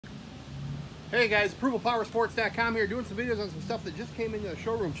Hey guys, ApprovalPowerSports.com here, doing some videos on some stuff that just came into the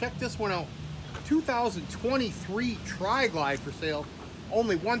showroom. Check this one out. 2023 Triglide for sale.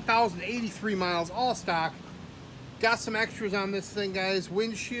 Only 1,083 miles, all stock. Got some extras on this thing, guys.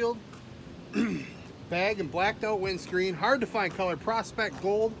 Windshield, bag and blacked out windscreen. Hard to find color, Prospect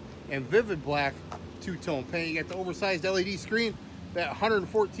Gold and Vivid Black two-tone paint. You got the oversized LED screen, that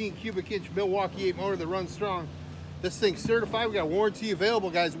 114 cubic inch Milwaukee 8 motor that runs strong. This thing's certified. We got warranty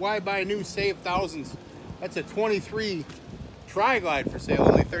available, guys. Why buy new, save thousands? That's a 23 Triglide for sale,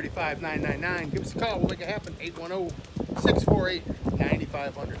 only $35,999. Give us a call. We'll make it happen.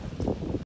 810-648-9500.